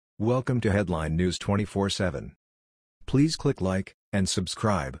Welcome to Headline News 24/7. Please click like and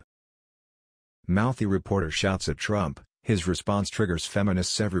subscribe. Mouthy reporter shouts at Trump, his response triggers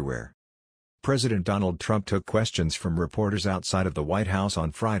feminists everywhere. President Donald Trump took questions from reporters outside of the White House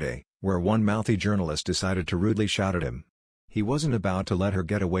on Friday, where one mouthy journalist decided to rudely shout at him. He wasn't about to let her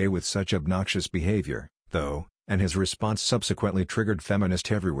get away with such obnoxious behavior, though, and his response subsequently triggered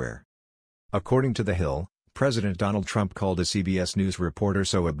feminists everywhere. According to The Hill, President Donald Trump called a CBS News reporter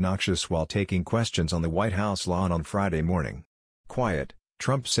so obnoxious while taking questions on the White House lawn on Friday morning. "Quiet,"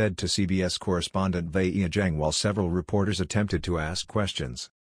 Trump said to CBS correspondent Weijia Jiang while several reporters attempted to ask questions.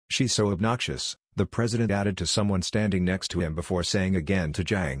 "She's so obnoxious," the president added to someone standing next to him before saying again to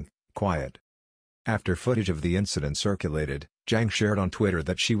Jiang, "Quiet." After footage of the incident circulated, Jiang shared on Twitter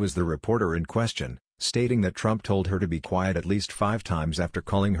that she was the reporter in question, stating that Trump told her to be quiet at least 5 times after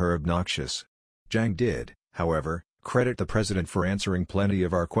calling her obnoxious. Jiang did, however, credit the president for answering plenty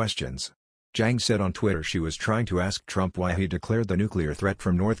of our questions. Jiang said on Twitter she was trying to ask Trump why he declared the nuclear threat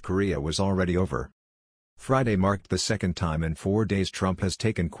from North Korea was already over. Friday marked the second time in 4 days Trump has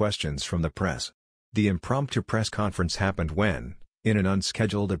taken questions from the press. The impromptu press conference happened when, in an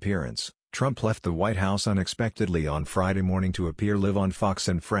unscheduled appearance, Trump left the White House unexpectedly on Friday morning to appear live on Fox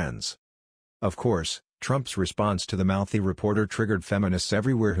and Friends. Of course, Trump's response to the mouthy reporter triggered feminists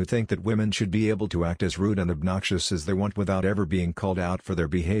everywhere who think that women should be able to act as rude and obnoxious as they want without ever being called out for their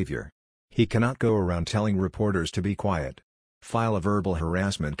behavior. He cannot go around telling reporters to be quiet. File a verbal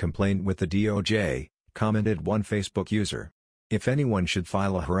harassment complaint with the DOJ, commented one Facebook user. If anyone should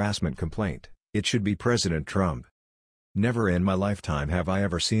file a harassment complaint, it should be President Trump. Never in my lifetime have I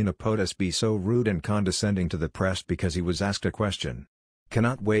ever seen a POTUS be so rude and condescending to the press because he was asked a question.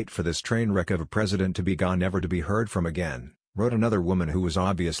 Cannot wait for this train wreck of a president to be gone, never to be heard from again, wrote another woman who was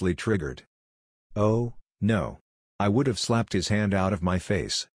obviously triggered. "Oh, no. I would have slapped his hand out of my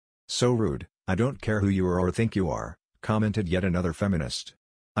face. So rude, I don't care who you are or think you are," commented yet another feminist.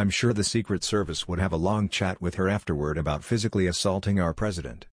 "I'm sure the Secret Service would have a long chat with her afterward about physically assaulting our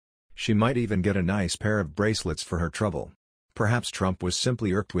president. She might even get a nice pair of bracelets for her trouble." Perhaps Trump was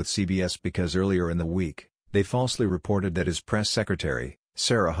simply irked with CBS because earlier in the week, they falsely reported that his press secretary,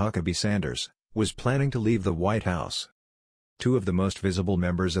 Sarah Huckabee Sanders, was planning to leave the White House. Two of the most visible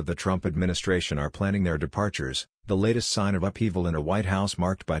members of the Trump administration are planning their departures, the latest sign of upheaval in a White House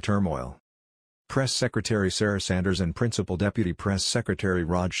marked by turmoil. Press Secretary Sarah Sanders and Principal Deputy Press Secretary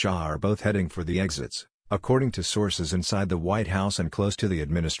Raj Shah are both heading for the exits, according to sources inside the White House and close to the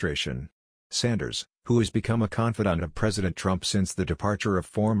administration. Sanders, who has become a confidant of President Trump since the departure of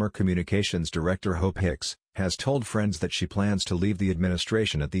former Communications Director Hope Hicks, has told friends that she plans to leave the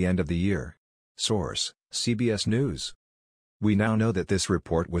administration at the end of the year. Source: CBS News. We now know that this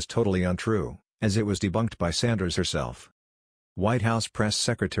report was totally untrue, as it was debunked by Sanders herself. White House Press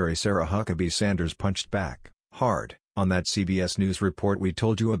Secretary Sarah Huckabee Sanders punched back hard on that CBS News report we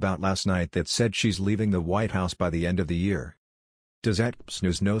told you about last night that said she's leaving the White House by the end of the year. "Does CBS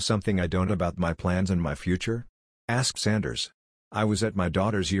News know something I don't about my plans and my future?" asked Sanders. "I was at my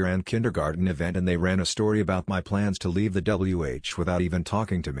daughter's year-end kindergarten event and they ran a story about my plans to leave the WH without even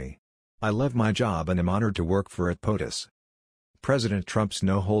talking to me. I love my job and am honored to work for it." POTUS. President Trump's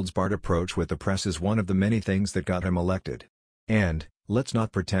no-holds-barred approach with the press is one of the many things that got him elected. And, let's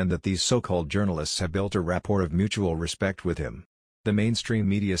not pretend that these so-called journalists have built a rapport of mutual respect with him. The mainstream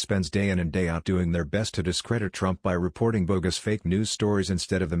media spends day in and day out doing their best to discredit Trump by reporting bogus fake news stories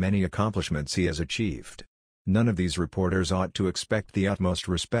instead of the many accomplishments he has achieved. None of these reporters ought to expect the utmost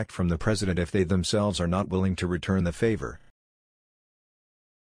respect from the president if they themselves are not willing to return the favor.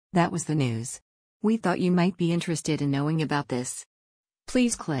 That was the news. We thought you might be interested in knowing about this.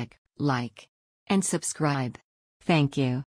 Please click like and subscribe. Thank you.